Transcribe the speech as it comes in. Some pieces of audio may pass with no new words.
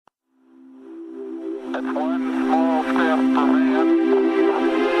That's one small step for man,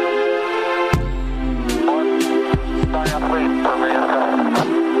 one giant leap for mankind.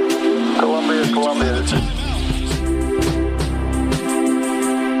 Columbia.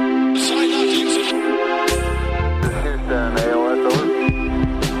 This is Houston, AOS over.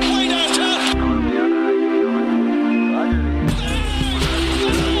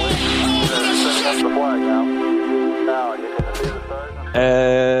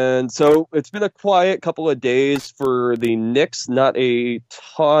 And so it's been a quiet couple of days for the Knicks. Not a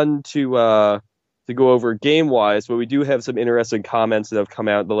ton to go over game-wise, but we do have some interesting comments that have come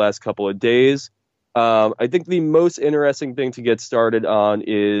out in the last couple of days. I think the most interesting thing to get started on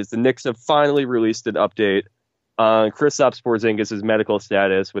is the Knicks have finally released an update on Kristaps Porzingis' medical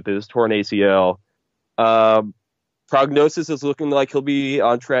status with his torn ACL. Prognosis is looking like he'll be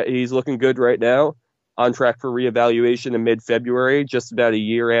on track. He's looking good right now. On track for reevaluation in mid-February, just about a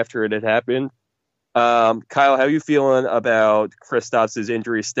year after it had happened. Kyle, how are you feeling about Kristaps'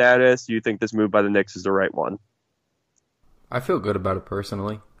 injury status? Do you think this move by the Knicks is the right one? I feel good about it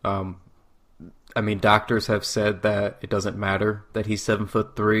personally. Doctors have said that it doesn't matter that he's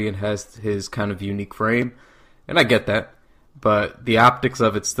 7'3" and has his kind of unique frame, and I get that. But the optics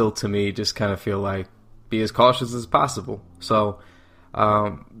of it still, to me, just kind of feel like be as cautious as possible. So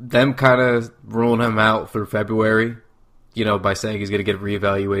them kind of ruling him out through February, by saying he's going to get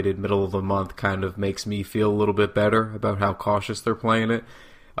reevaluated middle of the month kind of makes me feel a little bit better about how cautious they're playing it.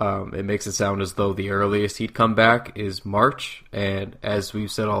 It makes it sound as though the earliest he'd come back is March. And as we've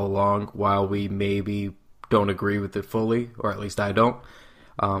said all along, while we maybe don't agree with it fully, or at least I don't,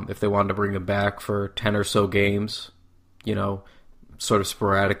 if they wanted to bring him back for 10 or so games, sort of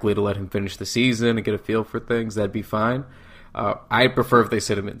sporadically to let him finish the season and get a feel for things, that'd be fine. I'd prefer if they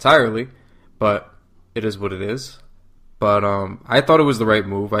sit him entirely, but it is what it is. But I thought it was the right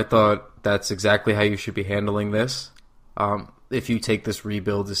move. I thought that's exactly how you should be handling this. If you take this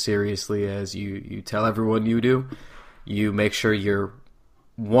rebuild as seriously as you tell everyone you do, you make sure your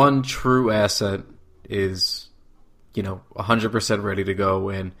one true asset is, 100% ready to go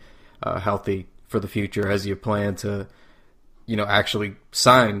and healthy for the future as you plan to, actually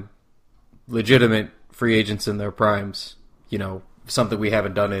sign legitimate free agents in their primes. Something we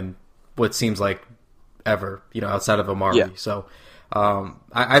haven't done in what seems like ever, outside of Amari. Yeah. So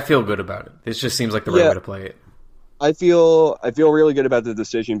I feel good about it. It just seems like the right way to play it. I feel really good about the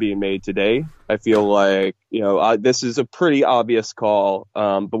decision being made today. I feel like, this is a pretty obvious call,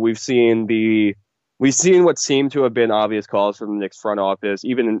 but we've seen what seemed to have been obvious calls from the Knicks front office,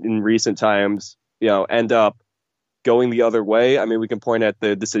 even in recent times, end up going the other way. I mean, we can point at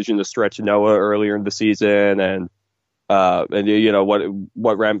the decision to stretch Noah earlier in the season and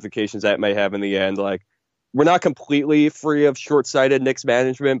what ramifications that may have in the end. Like, we're not completely free of short-sighted Knicks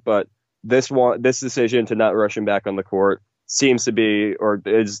management, but this decision to not rush him back on the court seems to be, or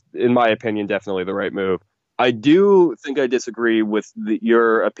is, in my opinion, definitely the right move. I do think I disagree with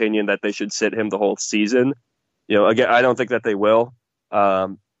your opinion that they should sit him the whole season. Again, I don't think that they will,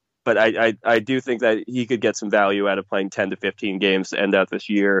 but I do think that he could get some value out of playing 10 to 15 games to end out this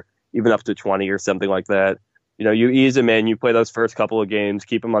year, even up to 20 or something like that. You ease him in, you play those first couple of games,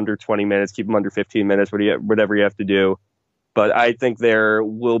 keep him under 20 minutes, keep him under 15 minutes, whatever you have to do. But I think there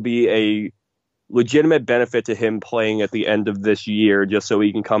will be a legitimate benefit to him playing at the end of this year, just so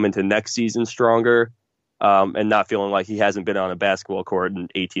he can come into next season stronger and not feeling like he hasn't been on a basketball court in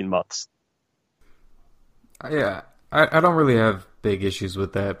 18 months. Yeah, I don't really have big issues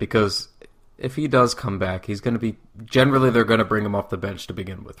with that, because if he does come back, he's going to be, generally they're going to bring him off the bench to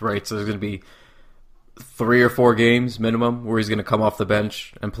begin with, right? So there's going to be 3 or 4 games minimum where he's going to come off the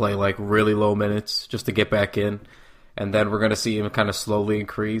bench and play like really low minutes just to get back in. And then we're going to see him kind of slowly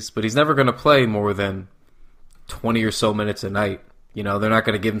increase. But he's never going to play more than 20 or so minutes a night. They're not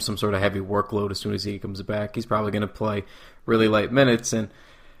going to give him some sort of heavy workload as soon as he comes back. He's probably going to play really light minutes. And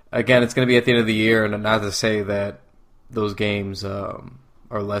again, it's going to be at the end of the year. And not to say that those games are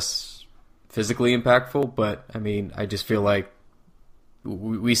less physically impactful. But, I just feel like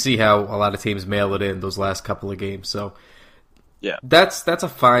we see how a lot of teams mail it in those last couple of games. So yeah, that's a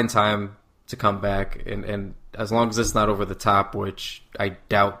fine time to come back. And as long as it's not over the top, which I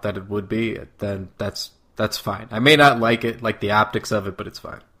doubt that it would be, then that's fine. I may not like it, like the optics of it, but it's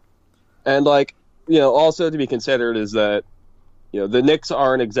fine. And also to be considered is that, the Knicks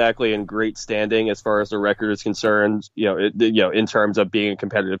aren't exactly in great standing as far as the record is concerned, in terms of being a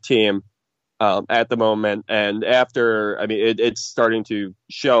competitive team. At the moment, and after, it's starting to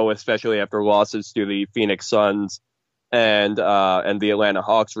show, especially after losses to the Phoenix Suns and the Atlanta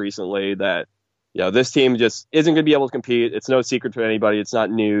Hawks recently, that this team just isn't going to be able to compete. It's no secret to anybody. It's not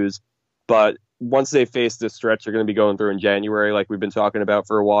news, but once they face this stretch they're going to be going through in January, like we've been talking about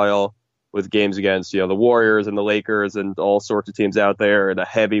for a while, with games against the Warriors and the Lakers and all sorts of teams out there, and a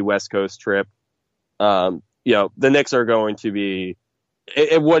heavy West Coast trip. The Knicks are going to be.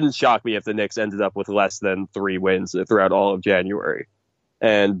 It wouldn't shock me if the Knicks ended up with less than 3 wins throughout all of January.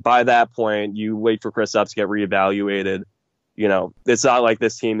 And by that point, you wait for Kristaps to get reevaluated. It's not like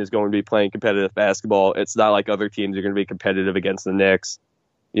this team is going to be playing competitive basketball. It's not like other teams are going to be competitive against the Knicks.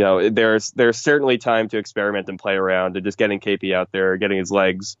 There's certainly time to experiment and play around, and just getting KP out there, getting his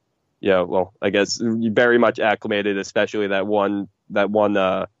legs, I guess very much acclimated, especially that one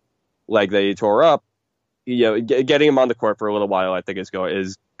leg that he tore up. Getting him on the court for a little while, I think is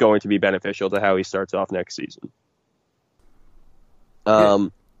going to be beneficial to how he starts off next season. Go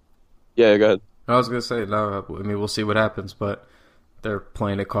ahead. I was gonna say no. I mean, we'll see what happens, but they're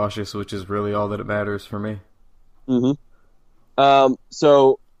playing it cautious, which is really all that it matters for me. Mm-hmm.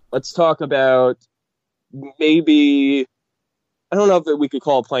 So let's talk about maybe. I don't know if we could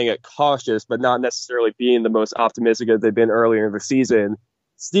call it playing it cautious, but not necessarily being the most optimistic as they've been earlier in the season.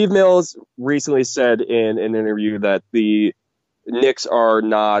 Steve Mills recently said in an interview that the Knicks are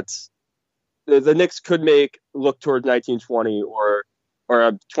not. The Knicks could look towards 1920 or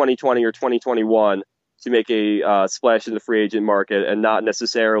 2020 or 2021 to make a splash in the free agent market, and not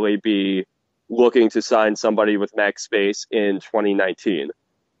necessarily be looking to sign somebody with max space in 2019.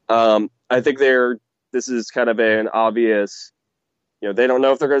 I think this is kind of an obvious, they don't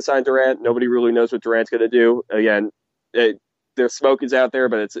know if they're going to sign Durant. Nobody really knows what Durant's going to do. Again, their smoke is out there,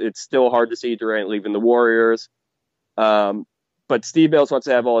 but it's still hard to see Durant leaving the Warriors. But Steve Mills wants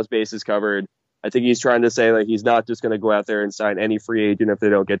to have all his bases covered. I think he's trying to say that he's not just going to go out there and sign any free agent if they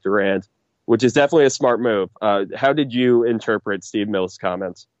don't get Durant, which is definitely a smart move. How did you interpret Steve Mills'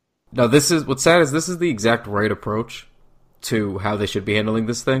 comments? No, what's sad is this is the exact right approach to how they should be handling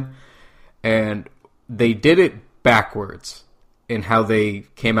this thing. And they did it backwards in how they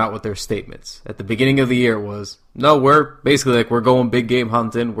came out with their statements. At the beginning of the year it was, no, we're basically we're going big game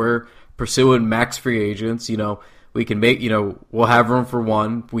hunting. We're pursuing max free agents. We can make, we'll have room for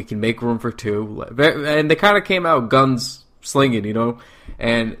 1. We can make room for 2. And they kind of came out guns slinging,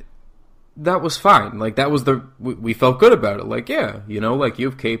 and that was fine. That was we felt good about it. You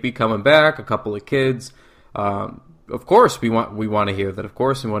have KP coming back, a couple of kids. Of course we want to hear that. Of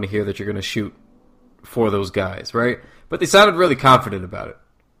course we want to hear that you're going to shoot for those guys, right? But they sounded really confident about it.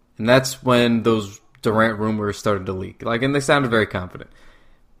 And that's when those Durant rumors started to leak. And they sounded very confident.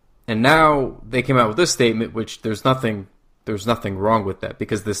 And now they came out with this statement, which there's nothing wrong with that,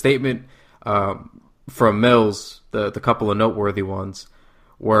 because the statement from Mills, the couple of noteworthy ones,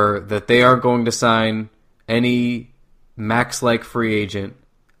 were that they aren't going to sign any max-like free agent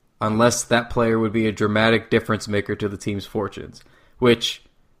unless that player would be a dramatic difference maker to the team's fortunes, which,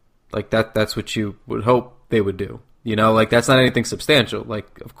 that's what you would hope they would do. That's not anything substantial.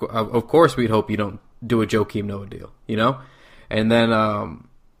 Of course we'd hope you don't do a Joakim Noah deal, And then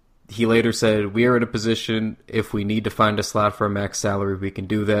he later said, we are in a position, if we need to find a slot for a max salary, we can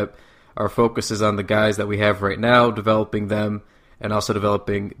do that. Our focus is on the guys that we have right now, developing them, and also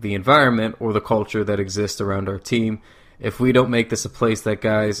developing the environment or the culture that exists around our team. If we don't make this a place that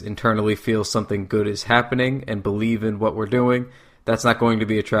guys internally feel something good is happening and believe in what we're doing, that's not going to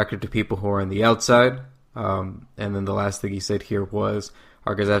be attractive to people who are on the outside. And then the last thing he said here was,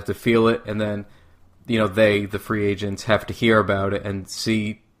 our guys have to feel it, and then, the free agents, have to hear about it and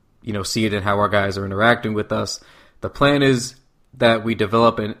see it in how our guys are interacting with us. The plan is that we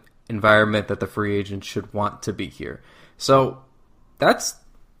develop an environment that the free agents should want to be here. So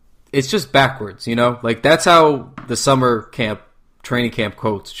it's just backwards, that's how the summer camp, training camp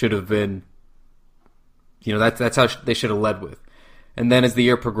quotes should have been, that's how they should have led with. And then as the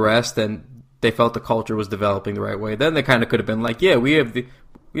year progressed and they felt the culture was developing the right way, then they kind of could have been we have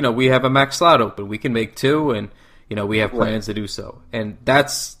we have a max slot open. We can make 2 and, we have plans to do so. And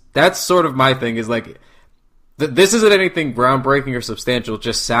that's sort of my thing is this isn't anything groundbreaking or substantial. It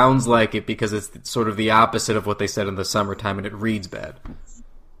just sounds like it because it's sort of the opposite of what they said in the summertime, and it reads bad.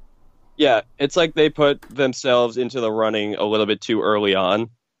 Yeah, it's like they put themselves into the running a little bit too early on.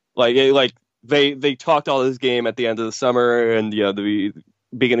 They talked all this game at the end of the summer and the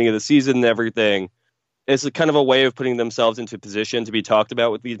beginning of the season and everything. It's kind of a way of putting themselves into position to be talked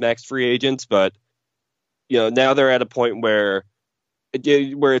about with these max free agents, but now they're at a point where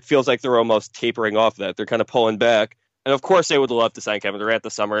it feels like they're almost tapering off that. They're kind of pulling back. And of course they would love to sign Kevin Durant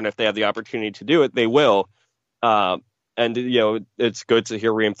this summer, and if they have the opportunity to do it, they will. And it's good to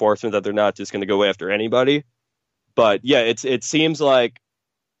hear reinforcement that they're not just going to go after anybody. But yeah, it seems like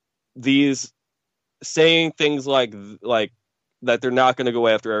these saying things like that they're not going to go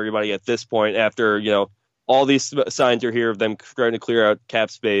after everybody at this point after, all these signs are here of them trying to clear out cap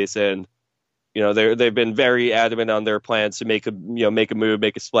space, and they've been very adamant on their plans to make a move,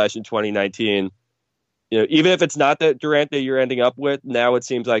 make a splash in 2019. Even if it's not that Durant that you're ending up with, now it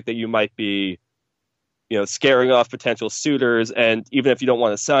seems like that you might be scaring off potential suitors, and even if you don't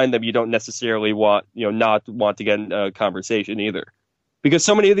want to sign them, you don't necessarily want not want to get in a conversation either, because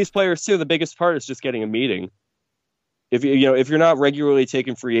so many of these players too, the biggest part is just getting a meeting. If you're not regularly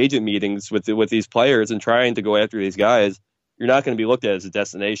taking free agent meetings with these players and trying to go after these guys, you're not going to be looked at as a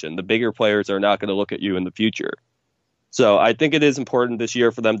destination. The bigger players are not going to look at you in the future. So I think it is important this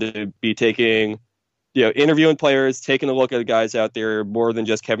year for them to be taking, interviewing players, taking a look at guys out there more than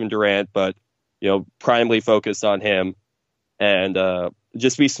just Kevin Durant, but primarily focused on him, and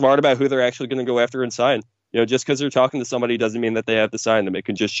just be smart about who they're actually going to go after and sign. Just because they're talking to somebody doesn't mean that they have to sign them. It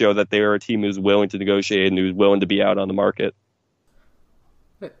can just show that they are a team who's willing to negotiate and who's willing to be out on the market.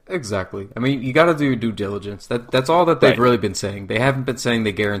 Exactly. I mean, you got to do due diligence. That's all that they've really been saying. They haven't been saying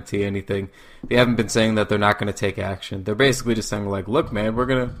they guarantee anything. They haven't been saying that they're not going to take action. They're basically just saying, like, look, man, we're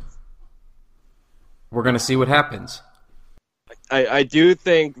gonna see what happens. I do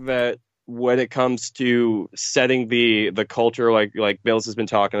think that when it comes to setting the culture, like Bills has been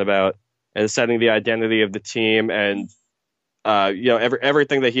talking about, and setting the identity of the team, and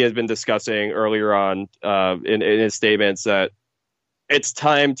everything that he has been discussing earlier on in his statements, that it's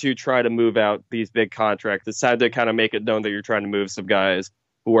time to try to move out these big contracts. It's time to kind of make it known that you're trying to move some guys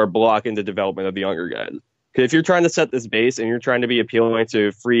who are blocking the development of the younger guys. Because if you're trying to set this base and you're trying to be appealing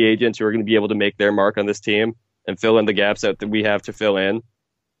to free agents who are going to be able to make their mark on this team and fill in the gaps that we have to fill in,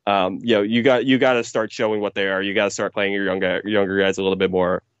 you got to start showing what they are. You got to start playing your younger guys a little bit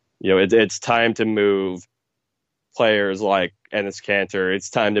more. It's time to move players like Enes Kanter. It's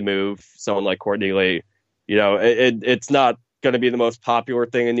time to move someone like Courtney Lee. It's not going to be the most popular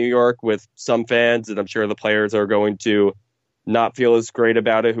thing in New York with some fans, and I'm sure the players are going to not feel as great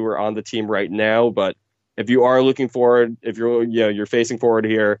about it who are on the team right now. But if you are looking forward, if you're facing forward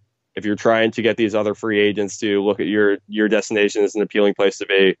here, if you're trying to get these other free agents to look at your destination as an appealing place to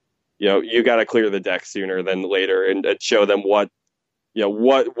be, you got to clear the deck sooner than later and show them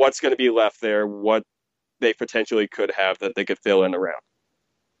what's going to be left there, what they potentially could have that they could fill in around,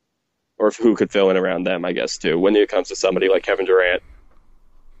 or who could fill in around them, I guess, too, when it comes to somebody like Kevin Durant.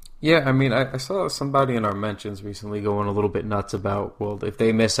 Yeah, I mean, I saw somebody in our mentions recently going a little bit nuts about, well, if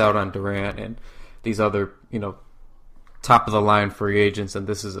they miss out on Durant and these other, top-of-the-line free agents, and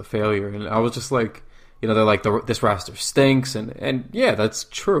this is a failure. And I was just like, they're like, this roster stinks, and yeah, that's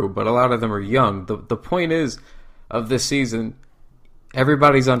true, but a lot of them are young. The point is, of this season,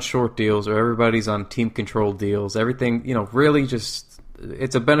 everybody's on short deals or everybody's on team-controlled deals. Everything, really just,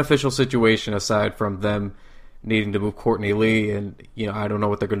 it's a beneficial situation aside from them needing to move Courtney Lee, and, I don't know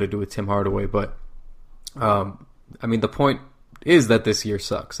what they're going to do with Tim Hardaway, but, I mean, the point is that this year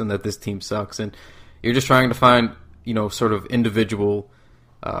sucks and that this team sucks, and you're just trying to find, sort of individual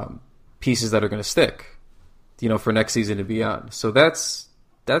pieces that are going to stick, for next season and beyond. So that's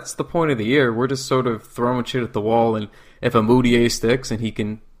the point of the year. We're just sort of throwing shit at the wall, and if a Moutier sticks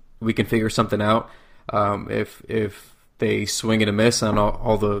and we can figure something out, if they swing and a miss on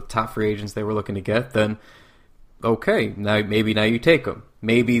all the top free agents they were looking to get, then okay, now you take them.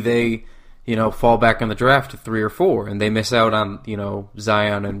 Maybe they fall back on the draft to 3 or 4, and they miss out on,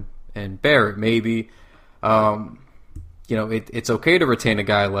 Zion and Barrett. Maybe, it's okay to retain a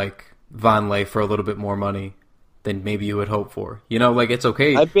guy like Vonleh for a little bit more money than maybe you would hope for. It's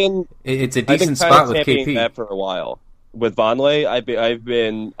okay. It's a decent spot with KP. That for a while with Vonleh.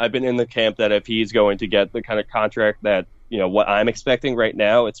 I've been in the camp that if he's going to get the kind of contract that what I'm expecting right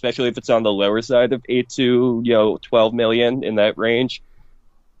now, especially if it's on the lower side of 8 to 12 million in that range.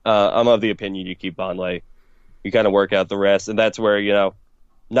 I'm of the opinion you keep Vonleh. You kind of work out the rest, and that's where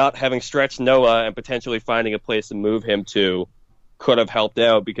not having stretched Noah and potentially finding a place to move him to could have helped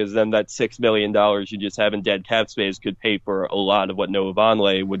out, because then that $6 million you just have in dead cap space could pay for a lot of what Noah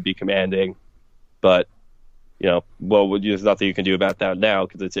Vonleh would be commanding. But there's nothing you can do about that now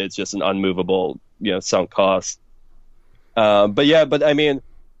because it's just an unmovable sunk cost. But I mean,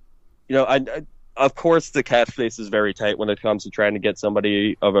 of course, the cap space is very tight when it comes to trying to get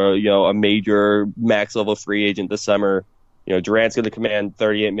somebody of a major max level free agent this summer. Durant's going to command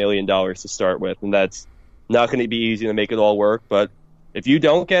 $38 million to start with, and that's not going to be easy to make it all work. But if you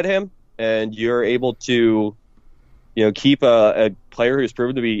don't get him and you're able to, keep a player who's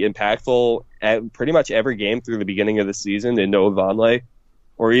proven to be impactful at pretty much every game through the beginning of the season in Noah Vonleh,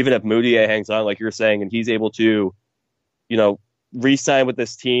 or even if Moutier hangs on, like you're saying, and he's able to, re-sign with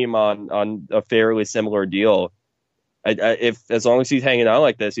this team on a fairly similar deal, If as long as he's hanging on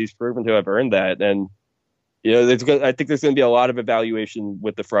like this, he's proven to have earned that. And I think there's going to be a lot of evaluation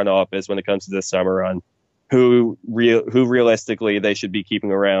with the front office when it comes to this summer on who realistically they should be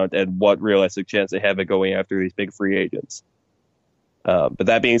keeping around and what realistic chance they have of going after these big free agents. But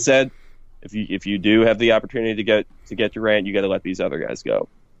that being said, if you do have the opportunity to get Durant, you got to let these other guys go.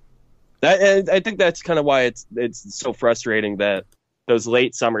 And I think that's kind of why it's so frustrating that those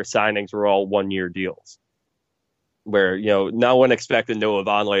late summer signings were all 1-year deals, where no one expected Noah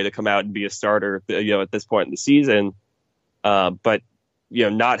Vonleh to come out and be a starter at this point in the season, but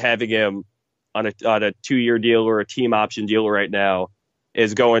not having him on a 2-year deal or a team option deal right now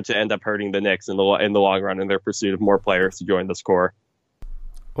is going to end up hurting the Knicks in the long run in their pursuit of more players to join this core.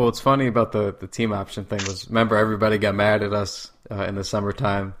 Well, what's funny about the team option thing was, remember, everybody got mad at us in the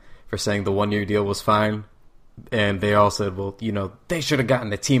summertime for saying the 1-year deal was fine. And they all said, well, they should have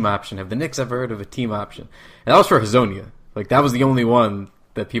gotten a team option. Have the Knicks ever heard of a team option? And that was for Hazonia. Like, that was the only one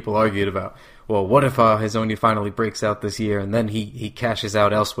that people argued about. Well, what if Hazonia finally breaks out this year and then he cashes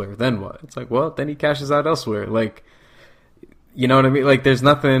out elsewhere? Then what? It's like, well, then he cashes out elsewhere. Like, you know what I mean? Like, there's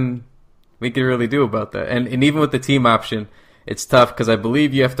nothing we can really do about that. And even with the team option, it's tough because I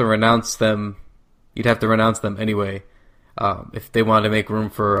believe you have to renounce them. You'd have to renounce them anyway if they wanted to make room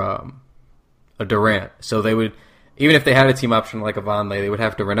for a Durant. So they would, even if they had a team option like a Vonleh, they would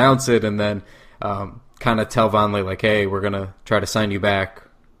have to renounce it and then kind of tell Vonleh, like, hey, we're going to try to sign you back.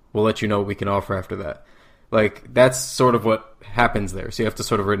 We'll let you know what we can offer after that. Like, that's sort of what happens there. So you have to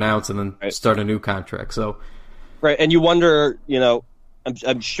sort of renounce and then start a new contract. So, right, and you wonder,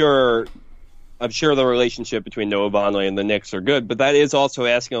 I'm sure the relationship between Noah Vonleh and the Knicks are good, but that is also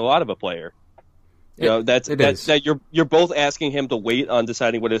asking a lot of a player. You're both asking him to wait on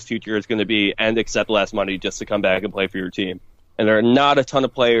deciding what his future is going to be and accept less money just to come back and play for your team. And there are not a ton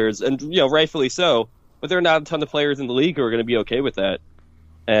of players, and rightfully so, but there are not a ton of players in the league who are going to be okay with that.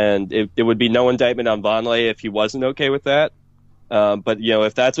 And it would be no indictment on Vonleh if he wasn't okay with that. But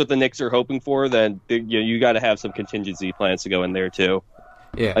if that's what the Knicks are hoping for, then you got to have some contingency plans to go in there too.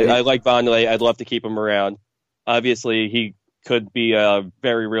 Yeah, I like Vonleh. I'd love to keep him around. Obviously, he could be a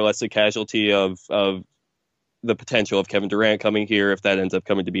very realistic casualty of the potential of Kevin Durant coming here if that ends up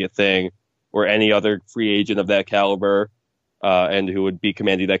coming to be a thing, or any other free agent of that caliber, and who would be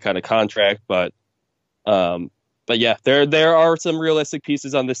commanding that kind of contract. But yeah, there are some realistic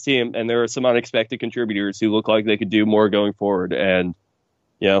pieces on this team, and there are some unexpected contributors who look like they could do more going forward. And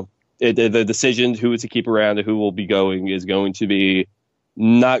the decision who to keep around and who will be going is going to be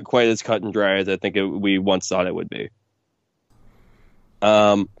not quite as cut and dry as I think we once thought it would be.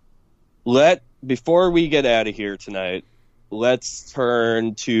 Before we get out of here tonight, let's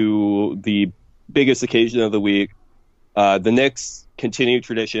turn to the biggest occasion of the week. The Knicks continue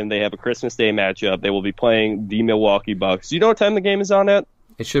tradition. They have a Christmas Day matchup. They will be playing the Milwaukee Bucks. Do you know what time the game is on at?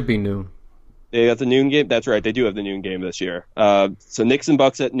 It should be noon. They got the noon game? That's right. They do have the noon game this year. So Knicks and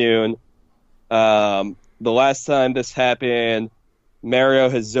Bucks at noon. The last time this happened, Mario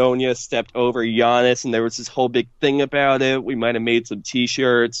Hazonia stepped over Giannis, and there was this whole big thing about it. We might have made some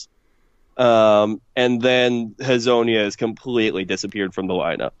T-shirts. And then Hazonia has completely disappeared from the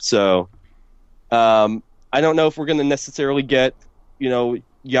lineup. So I don't know if we're going to necessarily get,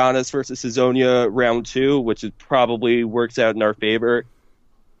 Giannis versus Hazonia round 2, which is probably works out in our favor.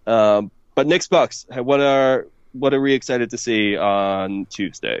 But Knicks Bucks, what are we excited to see on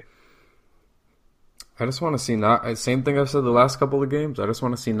Tuesday? I just want to see same thing I've said the last couple of games. I just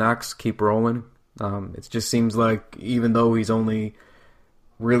want to see Knox keep rolling. It just seems like even though he's only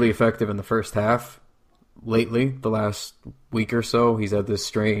really effective in the first half, lately, the last week or so, he's had this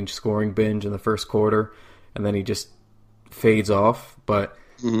strange scoring binge in the first quarter, and then he just fades off. But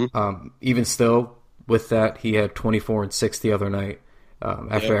even still, with that, he had 24 and 6 the other night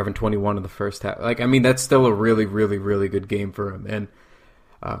after having 21 in the first half. That's still a really, really, really good game for him. And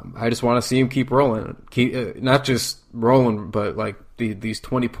I just want to see him keep rolling. Not just rolling, but these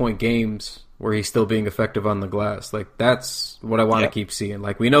 20-point games where he's still being effective on the glass. That's what I want to keep seeing.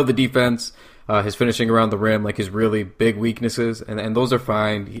 We know the defense, his finishing around the rim, his really big weaknesses, and those are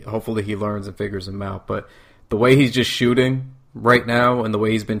fine. Hopefully he learns and figures them out. But the way he's just shooting right now and the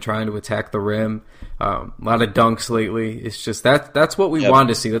way he's been trying to attack the rim, a lot of dunks lately, it's just that's what we wanted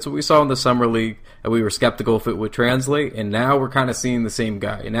to see. That's what we saw in the Summer League, and we were skeptical if it would translate, and now we're kind of seeing the same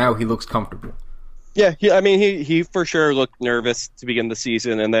guy, and now he looks comfortable. Yeah, he for sure looked nervous to begin the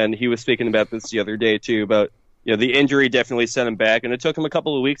season, and then he was speaking about this the other day too, about the injury definitely set him back, and it took him a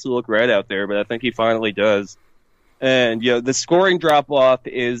couple of weeks to look right out there, but I think he finally does. And the scoring drop-off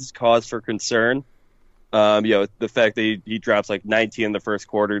is cause for concern. The fact that he drops 19 in the first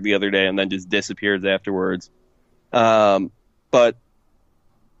quarter the other day and then just disappears afterwards. But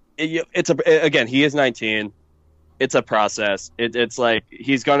again, he is 19. It's a process. It's like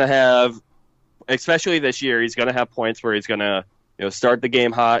he's going to have, especially this year, he's going to have points where he's going to start the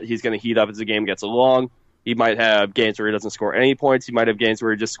game hot. He's going to heat up as the game gets along. He might have games where he doesn't score any points. He might have games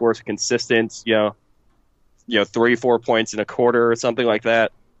where he just scores consistent, 3-4 points in a quarter or something like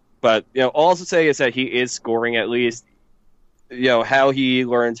that. But all to say is that he is scoring at least. How he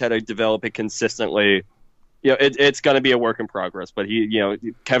learns how to develop it consistently. It's going to be a work in progress. But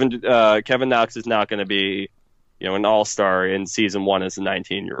Kevin Knox is not going to be an all-star in season 1 as a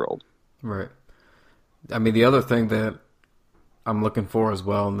 19-year-old. Right. I mean, the other thing that I'm looking for as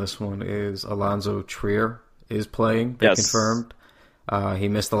well in this one is Alonzo Trier is playing. They confirmed. He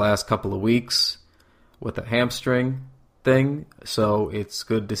missed the last couple of weeks with a hamstring thing, so it's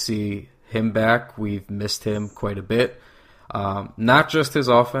good to see him back. We've missed him quite a bit. Not just his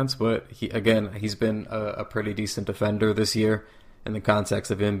offense, but he's been a pretty decent defender this year in the context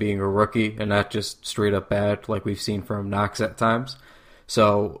of him being a rookie and not just straight up bad like we've seen from Knox at times.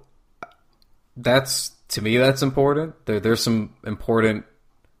 So to me, that's important. There's some important,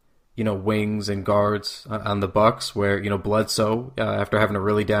 wings and guards on the Bucks where, Bledsoe, after having a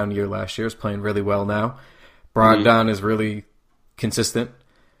really down year last year, is playing really well now. Brogdon is really consistent.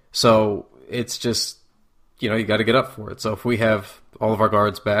 So it's just, you got to get up for it. So if we have all of our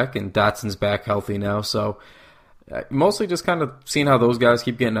guards back and Dotson's back healthy now, so mostly just kind of seeing how those guys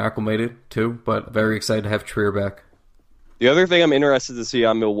keep getting acclimated too, but very excited to have Trier back. The other thing I'm interested to see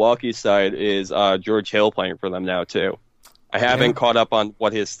on Milwaukee's side is George Hill playing for them now, too. I haven't caught up on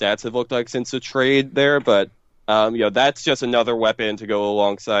what his stats have looked like since the trade there, but that's just another weapon to go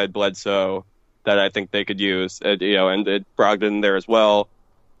alongside Bledsoe that I think they could use, and Brogdon there as well,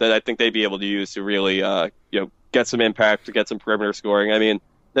 that I think they'd be able to use to really get some impact, to get some perimeter scoring. I mean,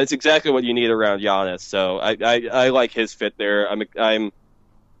 that's exactly what you need around Giannis, so I like his fit there.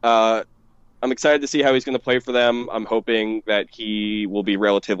 I'm excited to see how he's going to play for them. I'm hoping that he will be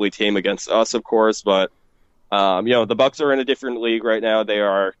relatively tame against us, of course. But the Bucks are in a different league right now. They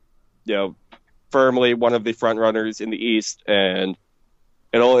are, firmly one of the front runners in the East, and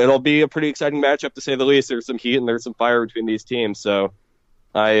it'll be a pretty exciting matchup to say the least. There's some heat and there's some fire between these teams. So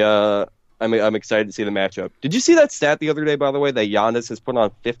I'm excited to see the matchup. Did you see that stat the other day, by the way, that Giannis has put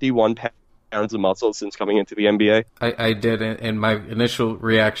on 51 pounds of muscle since coming into the NBA? I did, and my initial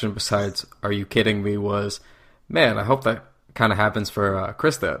reaction, besides "Are you kidding me?" was, "Man, I hope that kind of happens for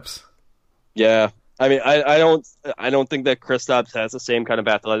Kristaps." Yeah, I mean, I don't think that Kristaps has the same kind of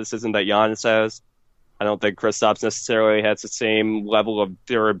athleticism that Giannis has. I don't think Kristaps necessarily has the same level of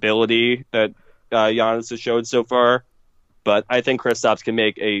durability that Giannis has showed so far. But I think Kristaps can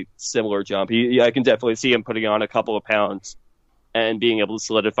make a similar jump. I can definitely see him putting on a couple of pounds and being able to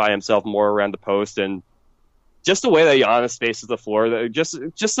solidify himself more around the post, and just the way that Giannis spaces the floor, just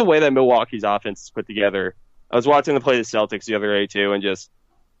the way that Milwaukee's offense is put together. I was watching them play the Celtics the other day too, and just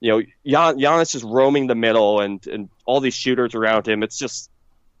Giannis just roaming the middle and all these shooters around him. It's just,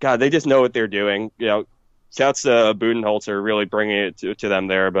 God, they just know what they're doing. Shouts to Budenholzer really bringing it to them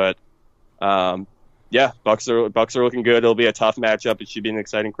there, but Bucks are looking good. It'll be a tough matchup. It should be an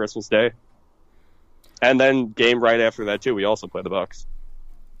exciting Christmas Day. And then game right after that too, we also play the Bucks.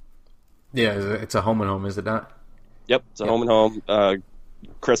 Yeah, it's a home and home, is it not? Yep, it's a home and home.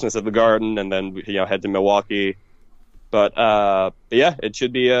 Christmas at the Garden, and then head to Milwaukee. But it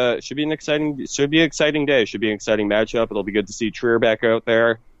should be an exciting day. Should be an exciting matchup. It'll be good to see Trier back out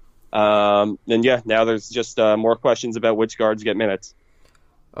there. Now there's just more questions about which guards get minutes.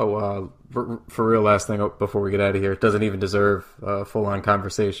 Oh, for real, last thing before we get out of here, it doesn't even deserve a full-on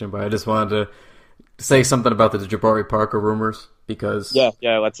conversation, but I just wanted to say something about the Jabari Parker rumors because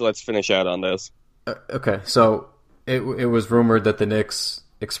let's finish out on this. Okay, so it was rumored that the Knicks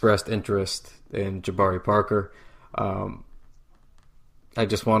expressed interest in Jabari Parker. I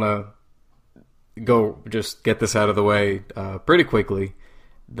just want to get this out of the way pretty quickly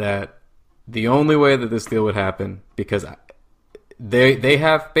that the only way that this deal would happen, because they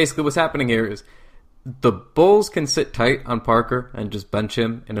have basically what's happening here is the Bulls can sit tight on Parker and just bench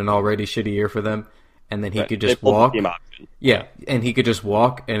him in an already shitty year for them, and then he could just walk. Yeah, and he could just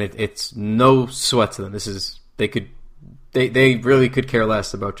walk, and it's no sweat to them. They really could care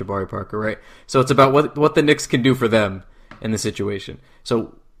less about Jabari Parker, right? So it's about what the Knicks can do for them in the situation.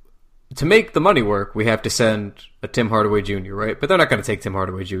 So to make the money work, we have to send a Tim Hardaway Jr., right? But they're not going to take Tim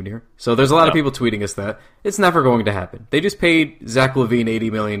Hardaway Jr. So there's a lot of people tweeting us that it's never going to happen. They just paid Zach LaVine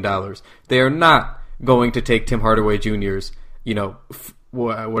 $80 million. They are not going to take Tim Hardaway Jr.'s,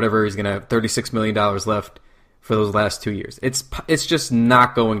 whatever he's going to have, $36 million left for those last 2 years. It's just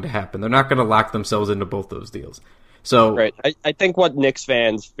not going to happen. They're not going to lock themselves into both those deals. So Right. I think what Knicks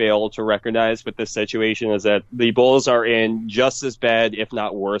fans fail to recognize with this situation is that the Bulls are in just as bad, if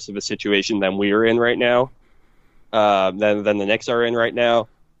not worse, of a situation than we are in right now, than the Knicks are in right now.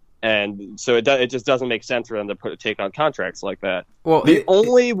 And so it just doesn't make sense for them to take on contracts like that. well, The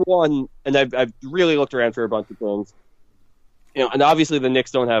only one, and I've really looked around for a bunch of things, and obviously the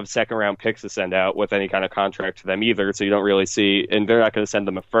Knicks don't have second round picks to send out with any kind of contract to them either, so you don't really see, and they're not going to send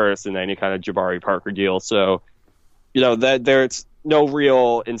them a first in any kind of Jabari Parker deal. So, that there's no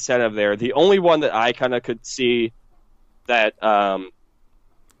real incentive there. The only one that I kind of could see that I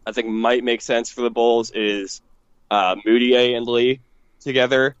think might make sense for the Bulls is Moutier and Lee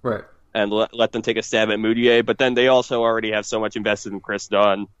together, right. and let them take a stab at Moutier. But then they also already have so much invested in Chris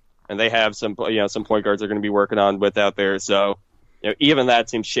Dunn, and they have some point guards they're going to be working on with out there. So even that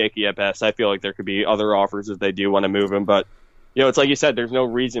seems shaky at best. I feel like there could be other offers if they do want to move him, but it's like you said, there's no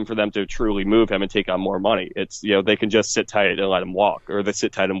reason for them to truly move him and take on more money. It's they can just sit tight and let him walk, or they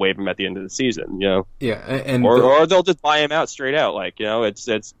sit tight and waive him at the end of the season. Yeah, and or they'll just buy him out straight out. Like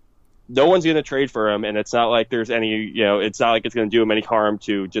it's no one's going to trade for him, and it's not like there's any, it's not like it's going to do him any harm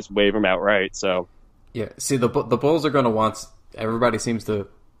to just waive him outright. So, yeah, see, the Bulls are going to want. Everybody seems to.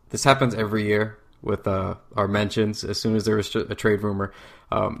 This happens every year with our mentions. As soon as there is a trade rumor,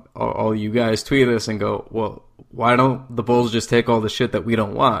 all you guys tweet us and go, "Well, why don't the Bulls just take all the shit that we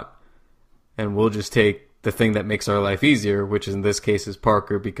don't want, and we'll just take the thing that makes our life easier, which in this case is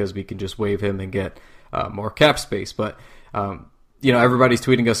Parker, because we can just waive him and get more cap space." But everybody's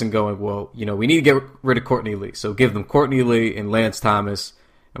tweeting us and going, well, we need to get rid of Courtney Lee. So give them Courtney Lee and Lance Thomas,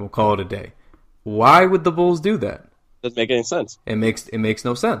 and we'll call it a day. Why would the Bulls do that? Doesn't make any sense. It makes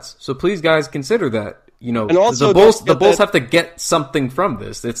no sense. So please, guys, consider that. And also, the Bulls have to get something from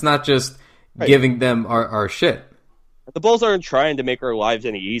this. It's not just giving them our shit. The Bulls aren't trying to make our lives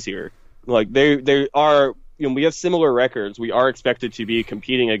any easier. Like they are. We have similar records. We are expected to be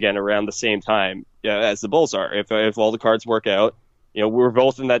competing again around the same time as the Bulls are. If all the cards work out. We're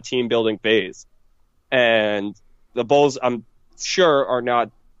both in that team building phase, and the Bulls, I'm sure, are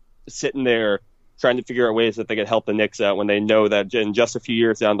not sitting there trying to figure out ways that they could help the Knicks out when they know that in just a few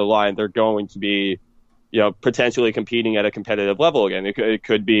years down the line, they're going to be, potentially competing at a competitive level again. It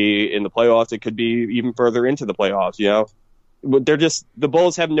could be in the playoffs. It could be even further into the playoffs. The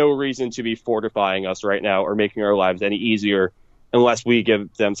Bulls have no reason to be fortifying us right now or making our lives any easier unless we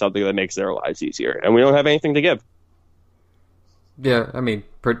give them something that makes their lives easier, and we don't have anything to give. Yeah, I mean,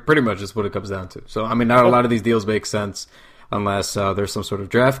 pretty much is what it comes down to. So, I mean, not a lot of these deals make sense unless there's some sort of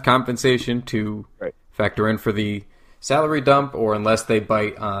draft compensation to factor in for the salary dump, or unless they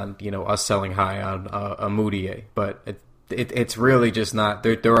bite on, us selling high on a Moutier. But it's really just not.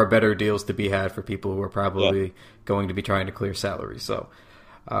 There are better deals to be had for people who are probably going to be trying to clear salary. So,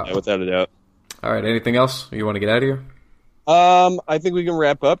 without a doubt. All right, anything else you want to get out of here? I think we can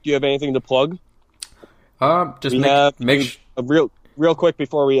wrap up. Do you have anything to plug? Just real quick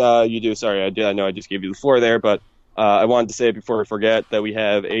before we you do. Sorry, I know I just gave you the floor there, but I wanted to say it before I forget that we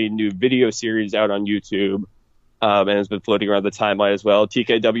have a new video series out on YouTube, and it's been floating around the timeline as well.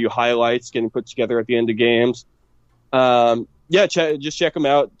 TKW highlights getting put together at the end of games. Just check them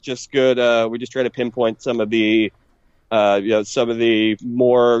out. Just good. We just try to pinpoint some of the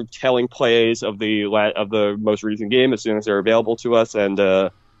more telling plays of the most recent game as soon as they're available to us, and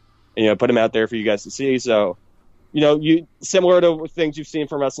put them out there for you guys to see. So. Similar to things you've seen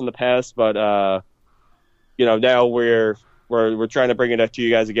from us in the past, but now we're trying to bring it up to you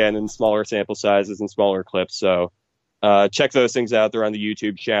guys again in smaller sample sizes and smaller clips. So check those things out. They're on the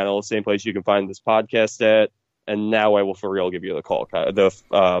YouTube channel, same place you can find this podcast at. And now I will for real give you the floor,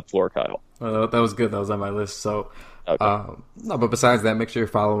 Kyle. That was good. That was on my list. So, okay. No, but besides that, make sure you're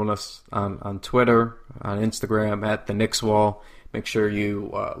following us on Twitter, on Instagram at the Knicks Wall. Make sure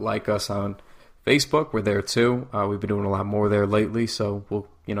you like us on Facebook. We're there too. We've been doing a lot more there lately, so we'll,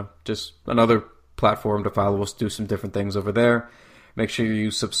 just another platform to follow us, do some different things over there. Make sure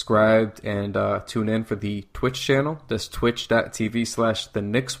you subscribed and tune in for the Twitch channel. That's twitch.tv/the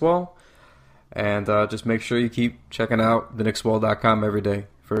Knicks Wall. And just make sure you keep checking out theknickswall.com every day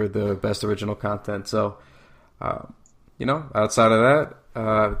for the best original content. So, outside of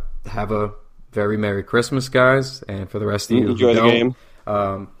that, have a very Merry Christmas, guys. And for the rest of you, enjoy the game.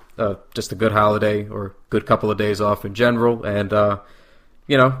 Just a good holiday or good couple of days off in general. And, I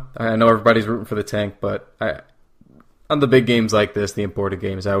know everybody's rooting for the tank, but on the big games like this, the important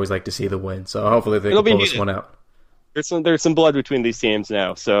games, I always like to see the win. So hopefully they can pull this one out. There's some blood between these teams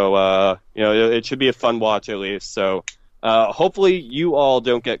now, so it should be a fun watch at least. So hopefully you all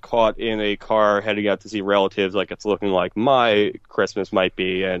don't get caught in a car heading out to see relatives like it's looking like my Christmas might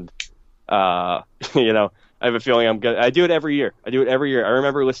be, and I have a feeling I'm gonna. I do it every year. I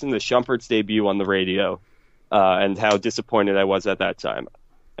remember listening to Shumpert's debut on the radio, and how disappointed I was at that time.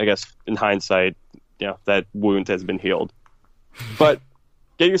 I guess in hindsight, that wound has been healed. But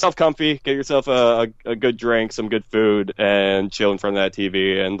get yourself comfy, get yourself a good drink, some good food, and chill in front of that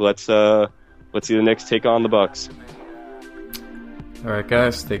TV, and let's see the Knicks take on the Bucks. All right,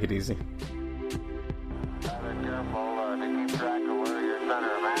 guys, take it easy. Careful to keep track of where your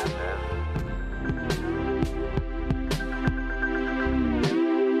center of mass is.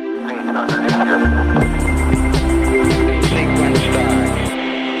 Underneath you.